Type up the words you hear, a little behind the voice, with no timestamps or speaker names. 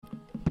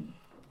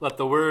Let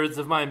the words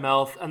of my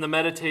mouth and the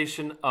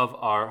meditation of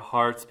our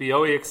hearts be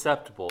always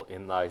acceptable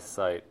in thy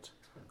sight,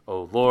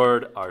 O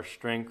Lord, our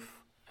strength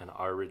and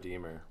our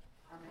Redeemer.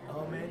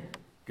 Amen.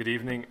 Good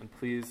evening, and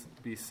please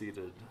be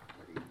seated.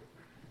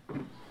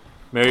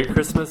 Merry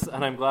Christmas,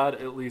 and I'm glad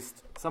at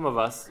least some of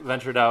us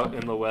ventured out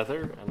in the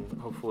weather,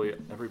 and hopefully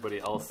everybody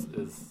else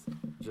is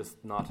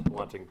just not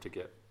wanting to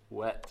get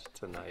wet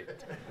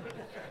tonight.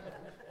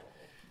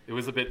 It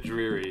was a bit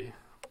dreary.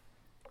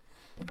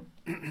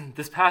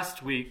 This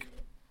past week,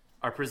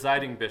 our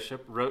presiding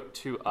bishop wrote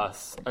to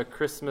us a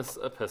Christmas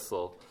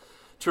epistle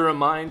to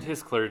remind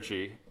his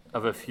clergy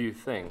of a few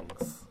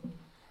things.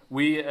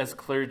 We as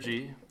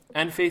clergy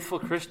and faithful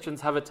Christians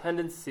have a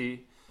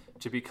tendency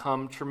to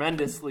become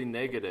tremendously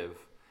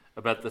negative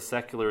about the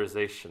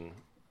secularization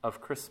of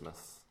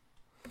Christmas.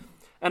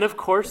 And of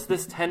course,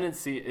 this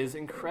tendency is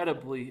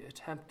incredibly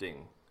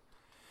tempting.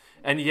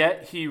 And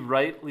yet he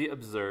rightly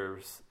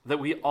observes that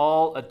we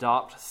all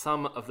adopt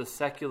some of the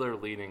secular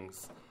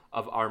leanings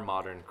of our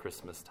modern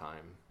Christmas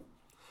time.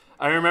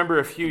 I remember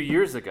a few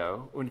years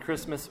ago when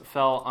Christmas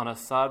fell on a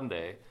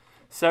Sunday,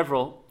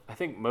 several, I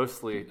think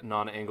mostly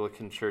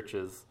non-Anglican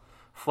churches,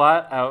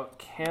 flat out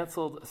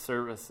canceled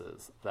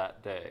services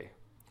that day.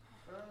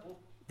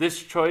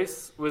 This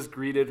choice was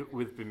greeted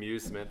with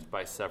bemusement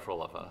by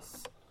several of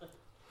us.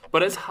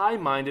 But as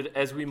high-minded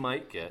as we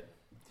might get,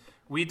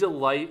 we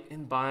delight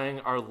in buying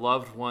our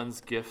loved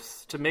ones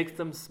gifts to make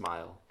them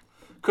smile,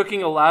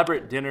 cooking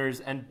elaborate dinners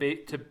and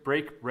to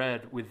break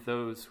bread with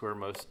those who are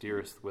most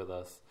dearest with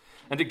us,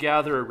 and to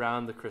gather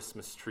around the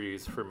Christmas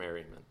trees for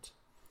merriment.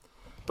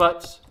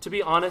 But to be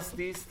honest,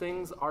 these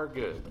things are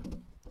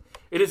good.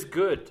 It is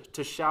good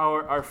to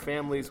shower our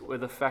families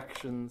with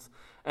affections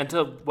and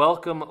to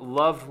welcome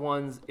loved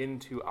ones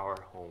into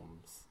our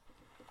homes.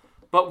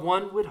 But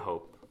one would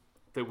hope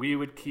that we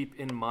would keep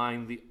in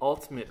mind the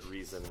ultimate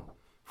reason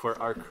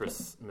for our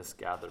Christmas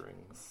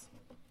gatherings.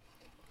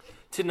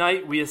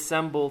 Tonight we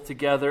assemble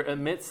together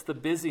amidst the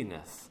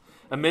busyness,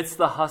 amidst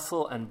the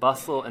hustle and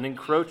bustle and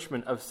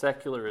encroachment of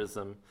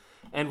secularism,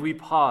 and we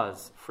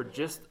pause for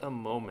just a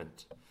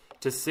moment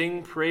to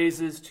sing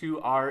praises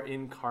to our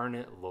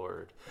incarnate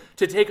Lord,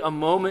 to take a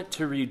moment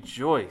to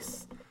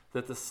rejoice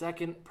that the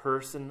second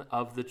person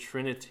of the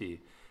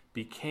Trinity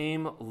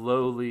became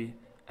lowly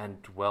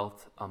and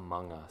dwelt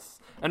among us,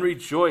 and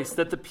rejoice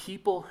that the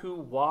people who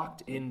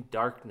walked in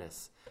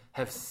darkness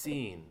have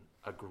seen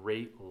a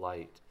great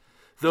light.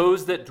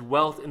 Those that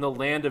dwelt in the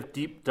land of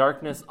deep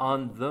darkness,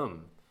 on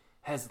them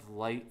has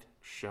light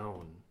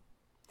shone.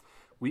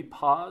 We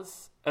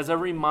pause as a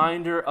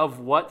reminder of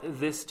what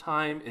this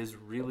time is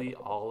really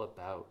all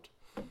about.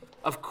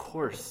 Of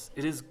course,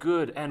 it is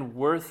good and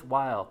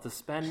worthwhile to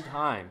spend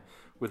time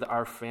with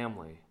our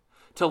family,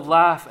 to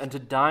laugh and to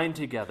dine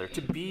together,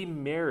 to be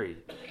merry,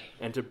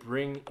 and to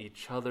bring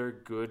each other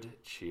good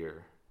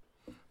cheer.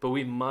 But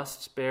we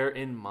must bear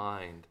in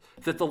mind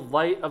that the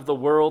light of the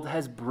world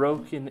has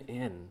broken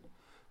in.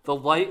 The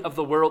light of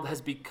the world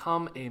has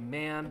become a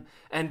man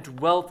and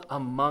dwelt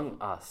among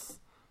us.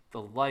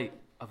 The light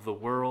of the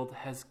world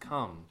has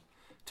come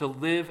to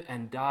live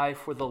and die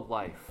for the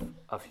life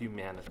of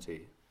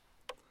humanity.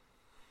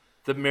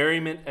 The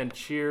merriment and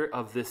cheer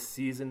of this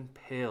season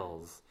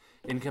pales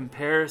in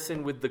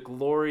comparison with the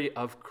glory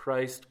of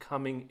Christ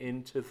coming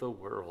into the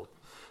world.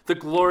 The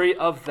glory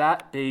of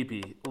that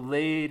baby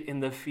laid in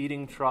the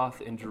feeding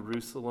trough in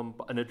Jerusalem,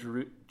 in a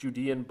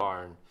Judean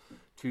barn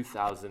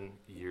 2,000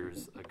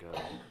 years ago.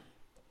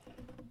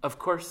 Of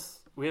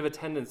course, we have a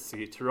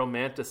tendency to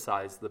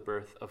romanticize the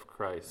birth of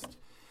Christ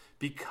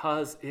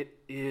because it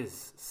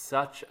is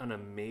such an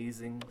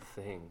amazing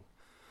thing.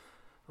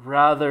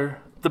 Rather,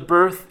 the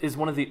birth is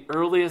one of the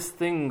earliest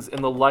things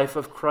in the life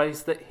of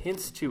Christ that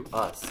hints to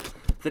us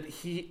that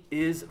he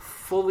is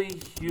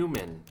fully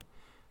human,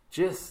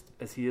 just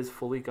as he is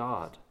fully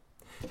God.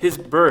 His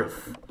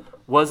birth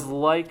was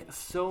like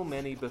so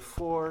many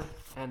before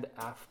and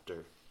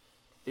after.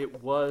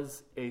 It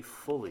was a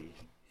fully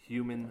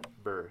human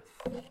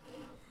birth.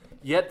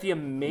 Yet the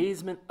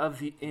amazement of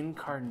the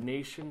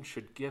incarnation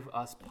should give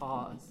us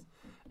pause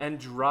and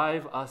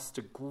drive us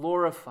to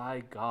glorify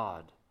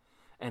God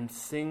and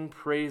sing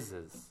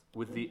praises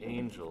with the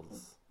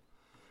angels.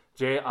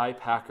 J.I.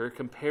 Packer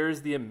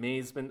captures the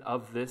amazement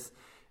of this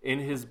in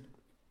his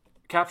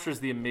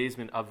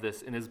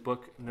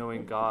book,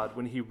 Knowing God,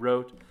 when he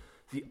wrote,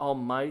 "The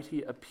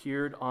Almighty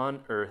appeared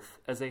on earth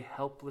as a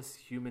helpless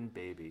human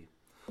baby,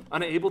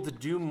 unable to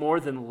do more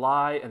than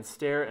lie and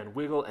stare and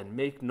wiggle and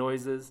make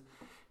noises.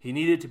 He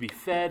needed to be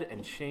fed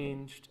and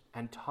changed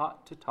and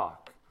taught to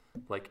talk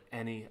like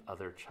any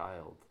other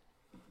child."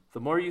 The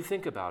more you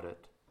think about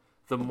it,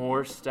 the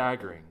more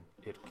staggering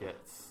it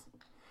gets.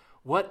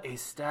 What a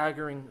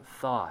staggering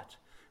thought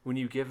when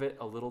you give it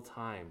a little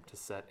time to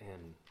set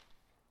in.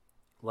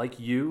 Like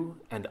you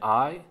and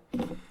I,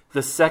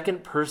 the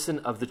second person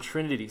of the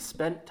Trinity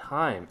spent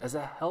time as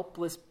a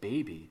helpless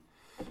baby,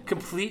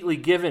 completely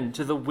given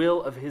to the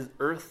will of his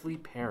earthly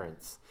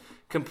parents,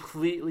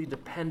 completely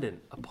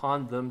dependent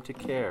upon them to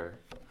care.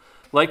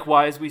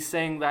 Likewise, we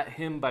sang that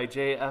hymn by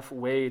J.F.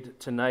 Wade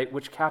tonight,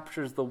 which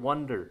captures the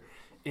wonder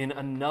in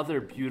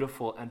another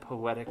beautiful and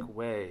poetic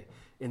way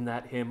in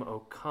that hymn, O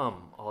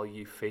come, all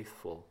ye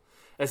faithful,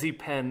 as he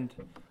penned,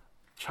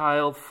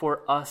 Child,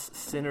 for us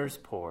sinners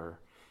poor,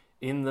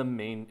 in the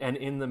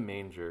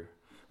manger,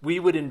 we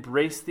would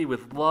embrace thee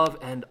with love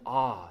and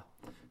awe,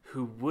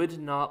 who would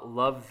not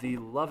love thee,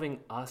 loving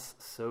us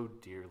so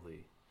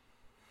dearly.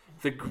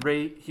 The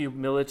great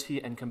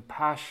humility and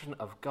compassion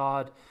of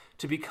God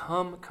to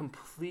become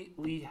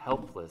completely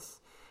helpless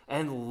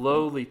and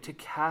lowly, to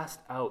cast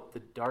out the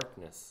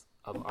darkness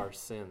of our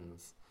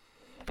sins.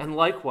 And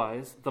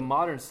likewise, the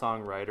modern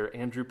songwriter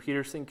Andrew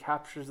Peterson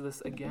captures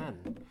this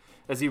again,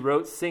 as he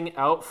wrote, Sing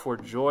out for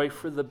joy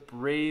for the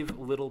brave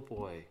little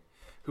boy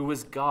who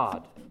was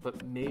God,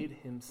 but made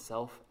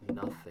himself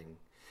nothing.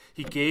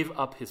 He gave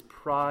up his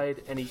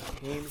pride, and he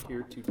came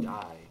here to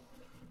die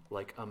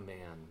like a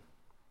man.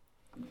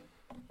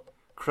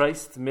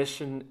 Christ's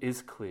mission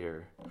is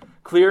clear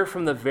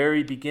from the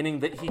very beginning,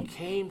 that he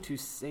came to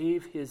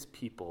save his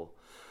people,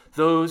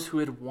 those who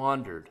had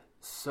wandered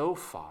so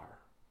far.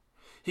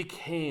 He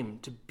came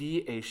to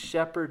be a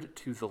shepherd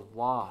to the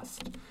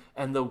lost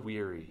and the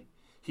weary.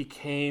 He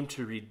came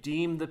to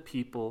redeem the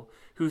people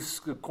who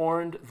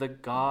scorned the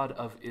God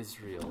of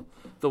Israel,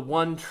 the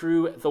one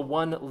true, the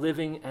one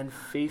living and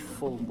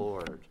faithful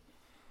Lord.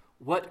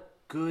 What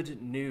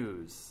good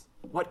news,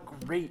 what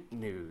great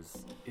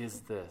news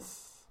is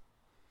this?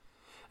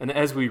 And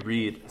as we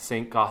read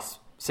St.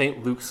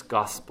 Luke's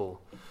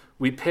Gospel,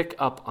 we pick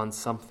up on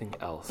something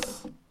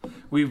else.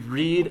 We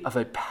read of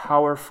a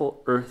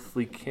powerful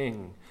earthly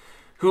king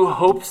who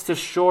hopes to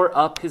shore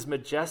up his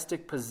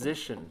majestic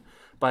position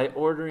by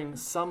ordering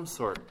some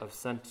sort of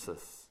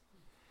census.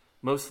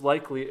 Most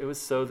likely it was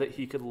so that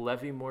he could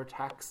levy more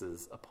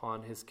taxes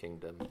upon his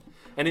kingdom.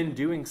 And in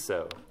doing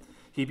so,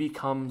 he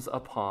becomes a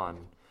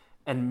pawn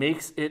and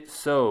makes it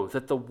so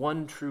that the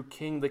one true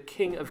king, the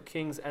King of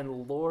kings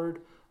and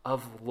Lord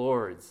of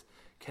lords,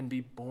 can be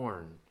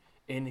born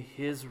in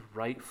his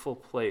rightful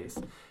place,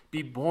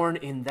 be born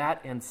in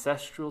that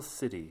ancestral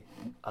city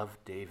of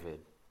David.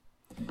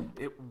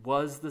 It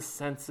was the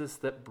census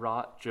that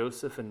brought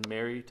Joseph and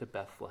Mary to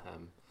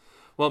Bethlehem,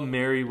 while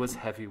Mary was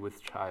heavy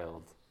with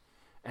child.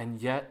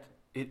 And yet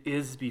it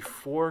is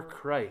before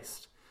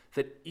Christ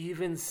that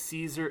even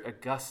Caesar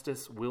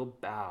Augustus will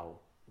bow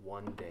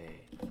one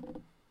day.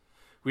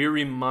 We are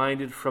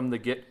reminded from the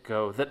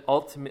get-go that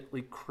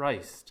ultimately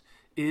Christ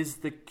is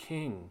the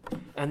King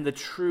and the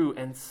true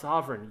and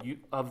sovereign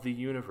of the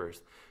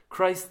universe.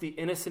 Christ, the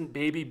innocent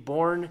baby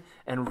born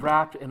and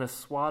wrapped in a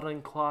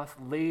swaddling cloth,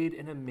 laid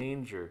in a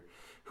manger,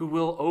 who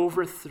will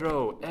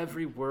overthrow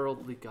every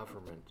worldly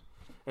government,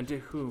 and to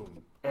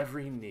whom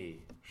every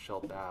knee shall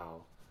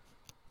bow.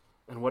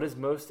 And what is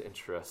most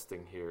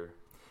interesting here,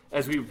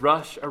 as we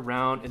rush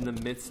around in the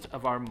midst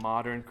of our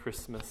modern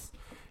Christmas,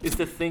 is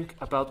to think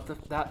about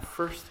that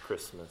first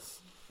Christmas.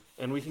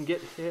 And we can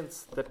get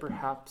hints that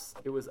perhaps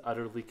it was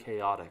utterly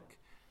chaotic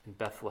in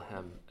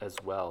Bethlehem as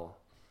well.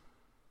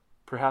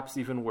 Perhaps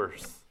even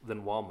worse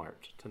than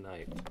Walmart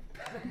tonight.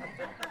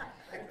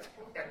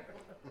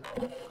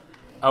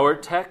 Our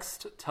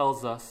text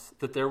tells us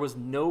that there was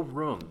no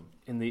room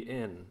in the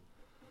inn,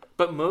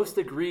 but most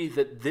agree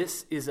that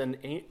this is an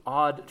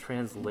odd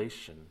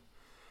translation,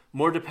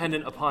 more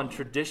dependent upon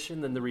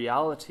tradition than the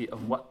reality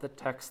of what the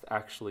text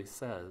actually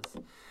says.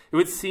 It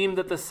would seem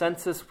that the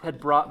census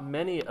had brought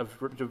many of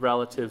the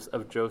relatives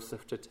of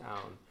Joseph to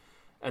town,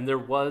 and there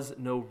was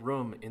no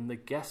room in the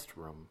guest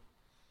room.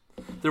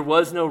 There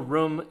was no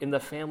room in the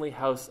family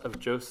house of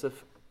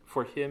Joseph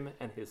for him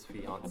and his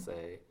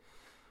fiancée.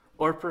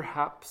 Or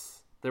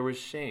perhaps there was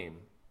shame.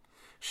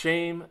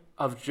 Shame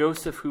of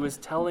Joseph, who is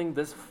telling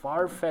this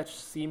far-fetched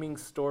seeming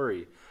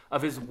story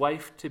of his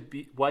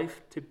wife-to-be's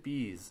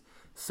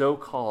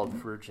so-called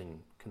virgin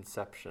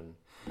conception.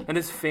 And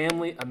his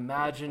family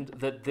imagined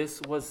that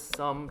this was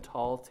some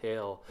tall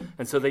tale,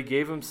 and so they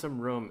gave him some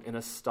room in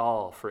a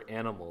stall for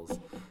animals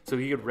so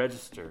he could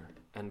register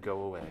and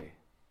go away.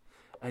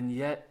 And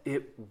yet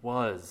it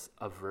was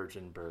a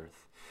virgin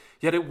birth.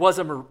 Yet it was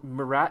a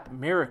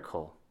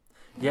miracle.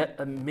 Yet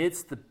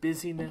amidst the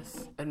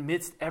busyness,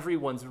 amidst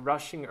everyone's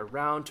rushing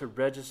around to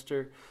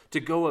register, to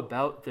go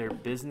about their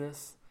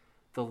business,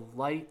 the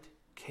light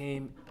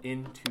came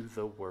into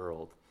the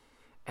world.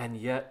 And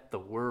yet the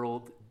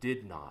world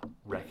did not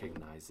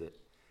recognize it,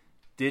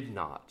 did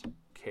not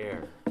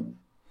care.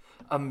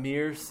 A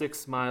mere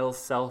 6 miles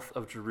south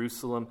of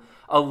Jerusalem,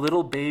 a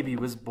little baby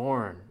was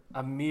born.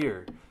 A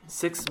mere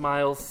 6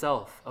 miles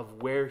south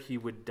of where he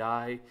would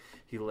die,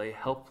 he lay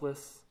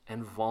helpless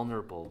and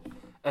vulnerable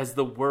as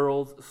the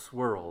world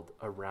swirled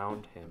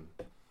around him.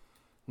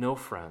 No,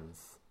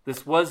 friends,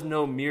 this was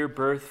no mere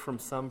birth from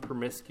some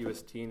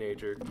promiscuous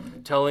teenager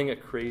telling a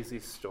crazy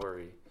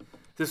story.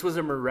 This was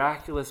a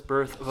miraculous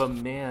birth of a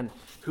man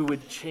who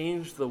would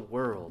change the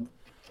world,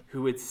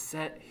 who would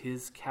set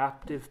his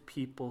captive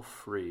people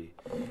free,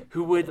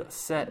 who would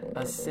set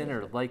a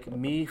sinner like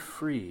me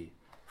free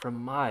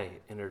from my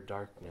inner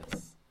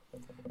darkness.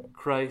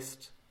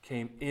 Christ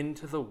came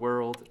into the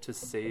world to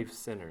save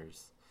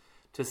sinners,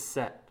 to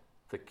set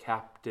the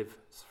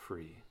captives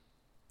free.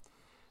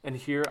 And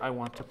here I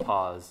want to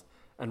pause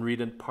and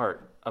read in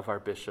part of our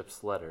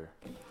bishop's letter.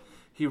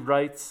 He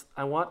writes,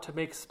 I want to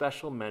make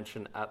special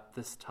mention at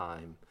this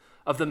time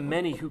of the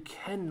many who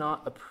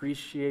cannot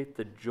appreciate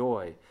the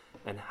joy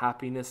and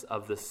happiness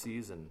of the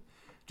season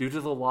due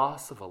to the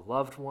loss of a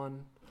loved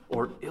one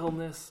or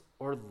illness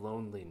or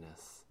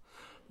loneliness.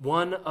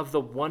 One of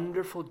the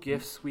wonderful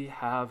gifts we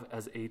have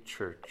as a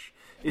church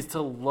is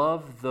to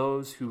love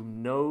those who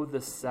know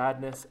the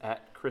sadness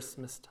at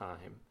Christmas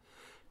time.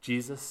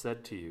 Jesus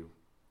said to you,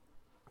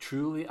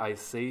 truly I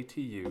say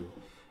to you,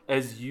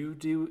 as you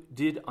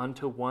did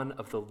unto one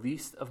of the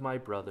least of my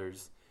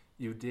brothers,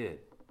 you did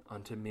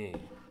unto me.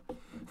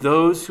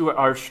 Those who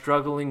are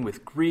struggling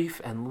with grief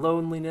and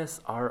loneliness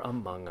are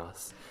among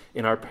us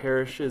in our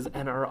parishes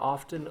and are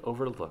often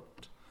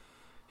overlooked.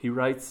 He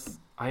writes,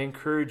 I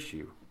encourage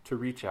you to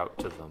reach out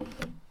to them.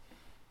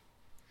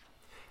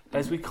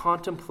 As we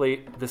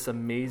contemplate this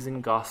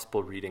amazing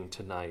gospel reading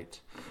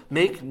tonight,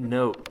 make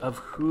note of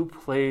who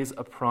plays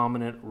a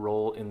prominent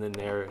role in the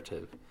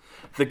narrative.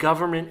 The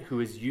government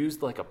who is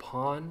used like a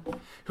pawn,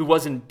 who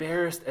was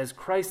embarrassed as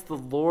Christ the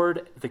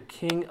Lord, the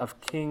King of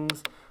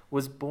Kings,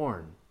 was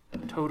born,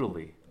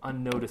 totally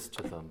unnoticed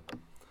to them.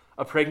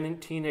 A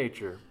pregnant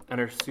teenager and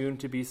her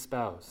soon-to-be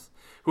spouse,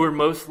 who were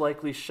most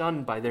likely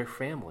shunned by their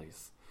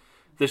families.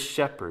 The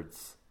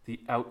shepherds, the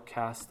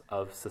outcast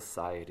of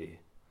society.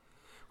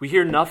 We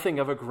hear nothing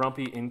of a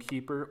grumpy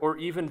innkeeper or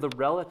even the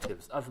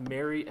relatives of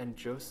Mary and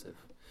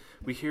Joseph.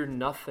 We hear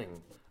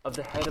nothing of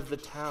the head of the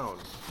town.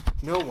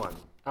 No one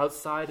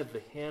outside of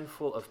the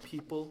handful of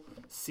people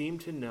seem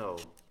to know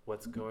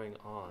what's going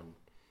on.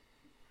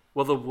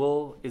 Well, the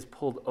wool is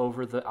pulled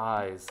over the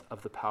eyes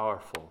of the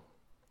powerful.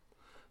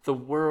 The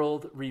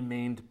world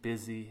remained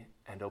busy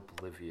and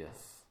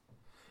oblivious.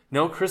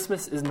 No,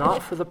 Christmas is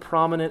not for the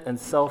prominent and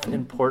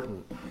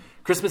self-important.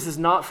 Christmas is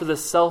not for the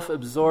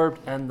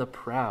self-absorbed and the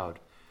proud.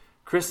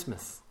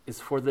 Christmas is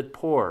for the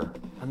poor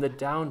and the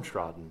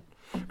downtrodden.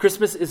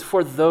 Christmas is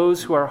for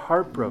those who are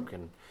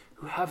heartbroken,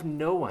 who have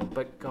no one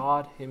but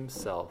God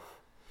himself.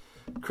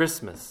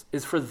 Christmas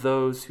is for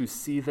those who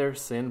see their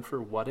sin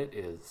for what it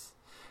is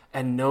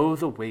and know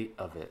the weight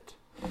of it,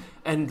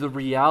 and the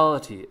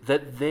reality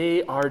that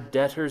they are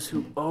debtors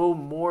who owe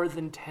more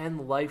than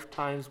 10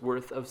 lifetimes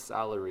worth of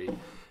salary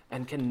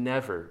and can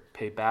never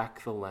pay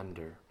back the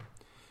lender.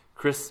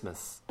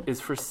 Christmas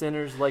is for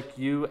sinners like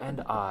you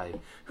and I,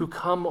 who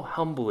come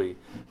humbly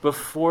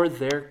before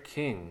their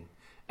King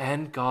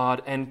and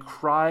God and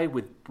cry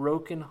with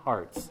broken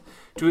hearts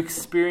to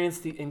experience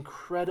the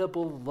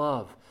incredible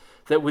love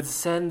that would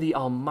send the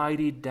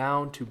Almighty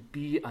down to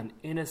be an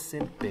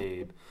innocent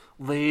babe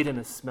laid in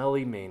a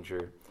smelly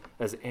manger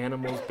as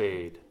animals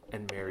bayed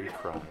and Mary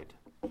cried.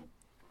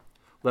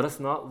 Let us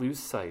not lose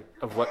sight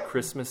of what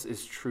Christmas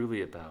is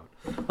truly about.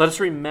 Let us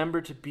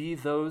remember to be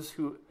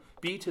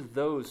to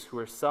those who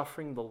are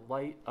suffering the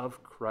light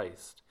of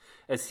Christ,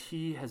 as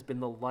he has been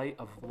the light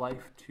of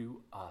life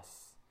to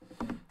us,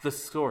 the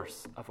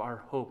source of our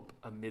hope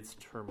amidst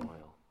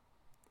turmoil.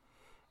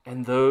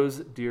 And those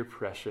dear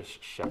precious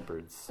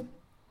shepherds,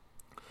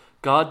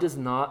 God does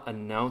not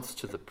announce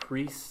to the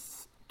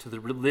priests, to the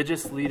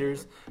religious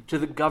leaders, to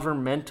the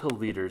governmental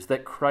leaders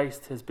that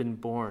Christ has been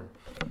born,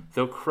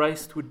 though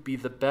Christ would be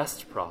the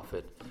best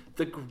prophet,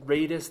 the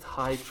greatest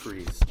high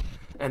priest,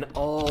 and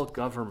all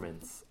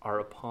governments are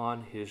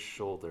upon his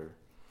shoulder.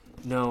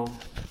 No,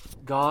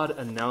 God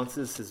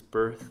announces his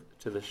birth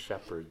to the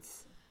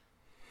shepherds.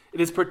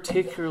 It is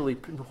particularly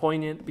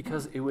poignant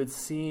because it would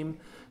seem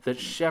that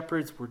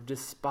shepherds were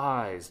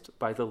despised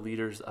by the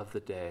leaders of the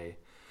day.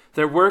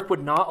 Their work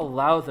would not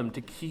allow them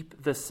to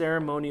keep the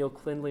ceremonial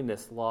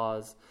cleanliness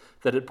laws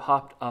that had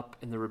popped up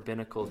in the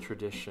rabbinical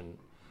tradition,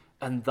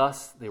 and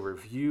thus they were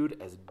viewed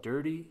as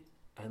dirty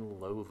and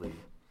lowly.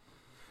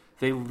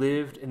 They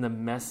lived in the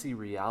messy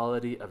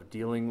reality of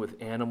dealing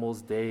with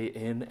animals day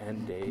in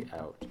and day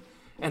out,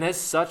 and as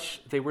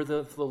such, they were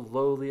the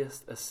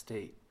lowliest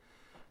estate.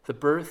 The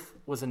birth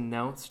was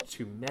announced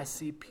to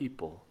messy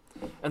people,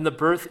 and the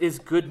birth is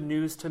good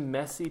news to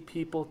messy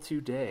people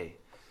today.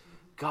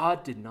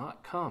 God did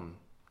not come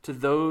to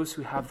those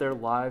who have their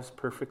lives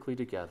perfectly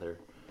together,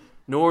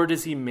 nor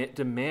does he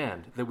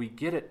demand that we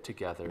get it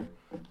together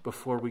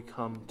before we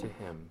come to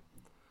him.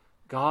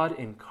 God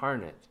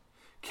incarnate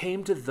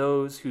came to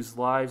those whose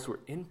lives were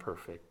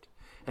imperfect,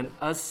 and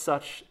as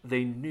such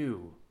they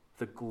knew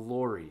the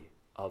glory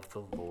of the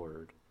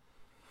Lord.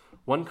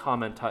 One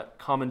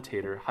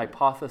commentator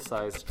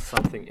hypothesized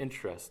something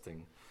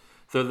interesting,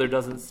 though there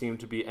doesn't seem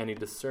to be any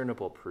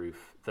discernible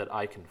proof that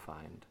I can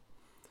find.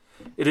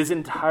 It is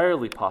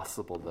entirely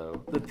possible,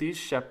 though, that these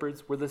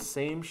shepherds were the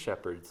same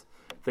shepherds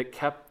that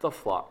kept the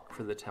flock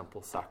for the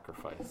temple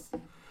sacrifice.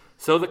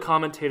 So the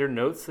commentator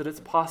notes that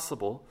it's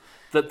possible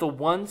that the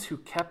ones who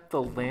kept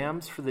the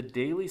lambs for the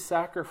daily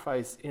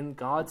sacrifice in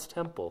God's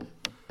temple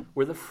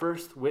were the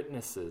first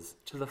witnesses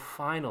to the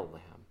final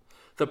lamb,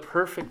 the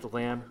perfect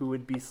lamb who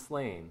would be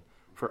slain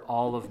for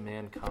all of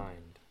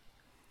mankind.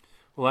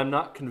 Well, I'm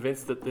not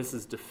convinced that this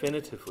is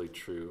definitively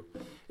true.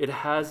 It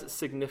has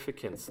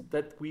significance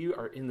that we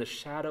are in the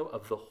shadow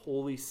of the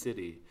holy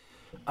city,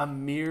 a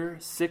mere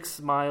 6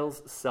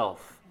 miles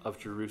south of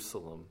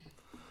Jerusalem.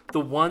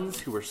 The ones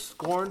who were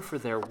scorned for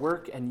their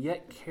work and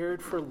yet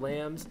cared for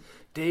lambs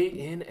day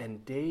in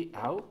and day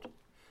out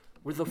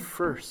were the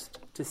first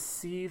to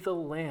see the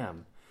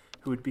lamb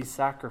who would be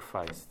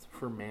sacrificed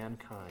for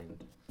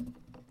mankind.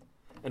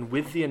 And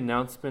with the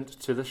announcement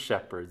to the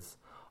shepherds,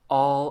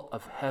 all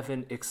of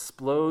heaven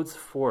explodes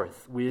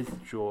forth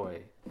with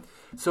joy.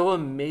 So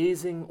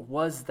amazing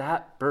was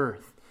that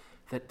birth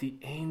that the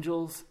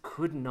angels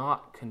could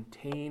not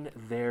contain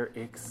their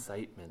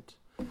excitement.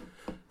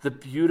 The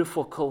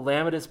beautiful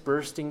calamitous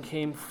bursting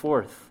came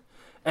forth,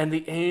 and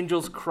the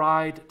angels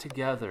cried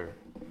together,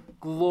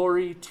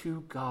 "Glory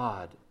to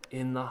God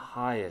in the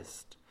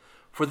highest,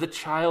 for the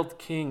child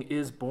king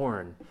is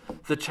born,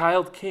 the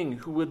child king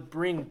who would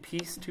bring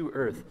peace to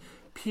earth,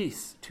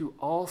 peace to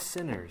all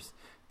sinners,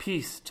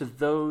 peace to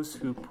those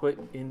who put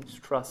in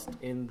trust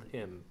in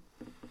him.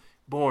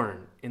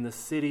 Born in the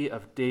city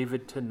of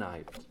David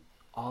tonight.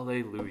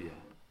 Alleluia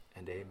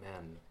and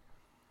amen."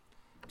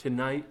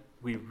 Tonight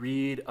we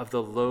read of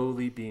the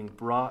lowly being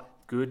brought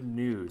good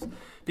news,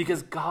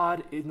 because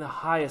God in the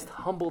highest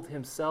humbled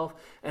himself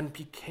and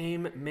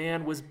became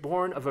man, was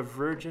born of a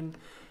virgin,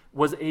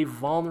 was a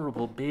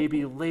vulnerable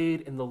baby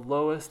laid in the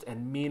lowest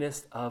and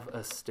meanest of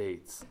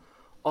estates,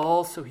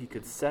 all so he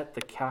could set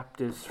the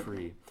captives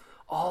free,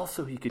 all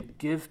so he could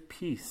give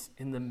peace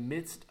in the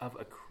midst of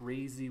a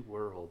crazy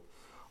world,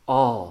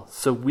 all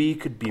so we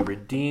could be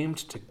redeemed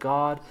to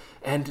God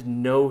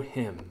and know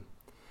him.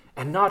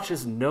 And not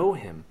just know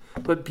him,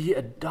 but be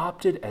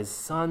adopted as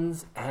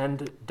sons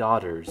and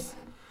daughters.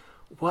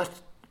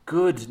 What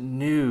good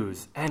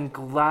news and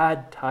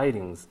glad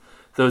tidings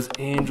those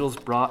angels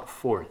brought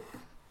forth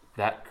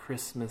that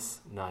Christmas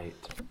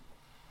night.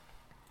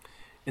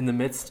 In the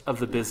midst of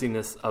the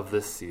busyness of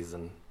this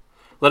season,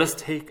 let us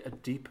take a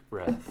deep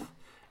breath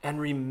and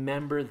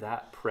remember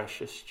that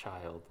precious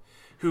child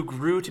who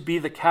grew to be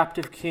the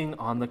captive king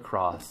on the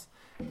cross,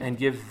 and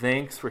give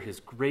thanks for his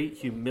great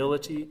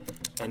humility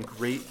and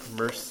great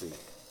mercy.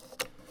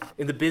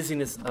 In the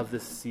busyness of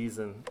this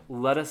season,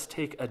 let us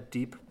take a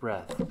deep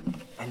breath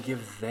and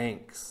give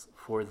thanks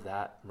for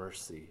that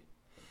mercy.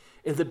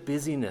 In the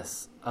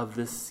busyness of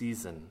this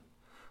season,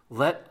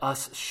 let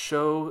us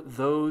show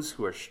those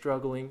who are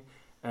struggling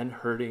and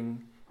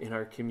hurting in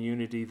our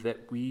community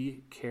that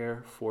we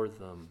care for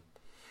them.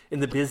 In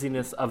the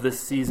busyness of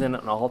this season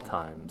and all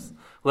times,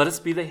 let us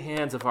be the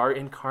hands of our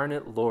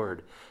incarnate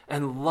Lord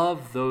and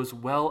love those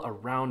well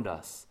around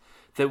us,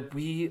 that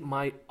we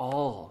might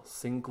all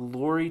sing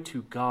glory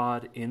to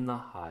God in the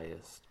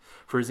highest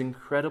for his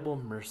incredible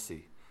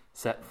mercy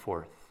set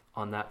forth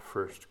on that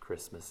first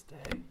Christmas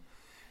day.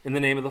 In the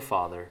name of the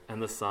Father,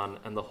 and the Son,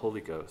 and the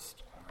Holy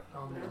Ghost.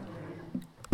 Amen.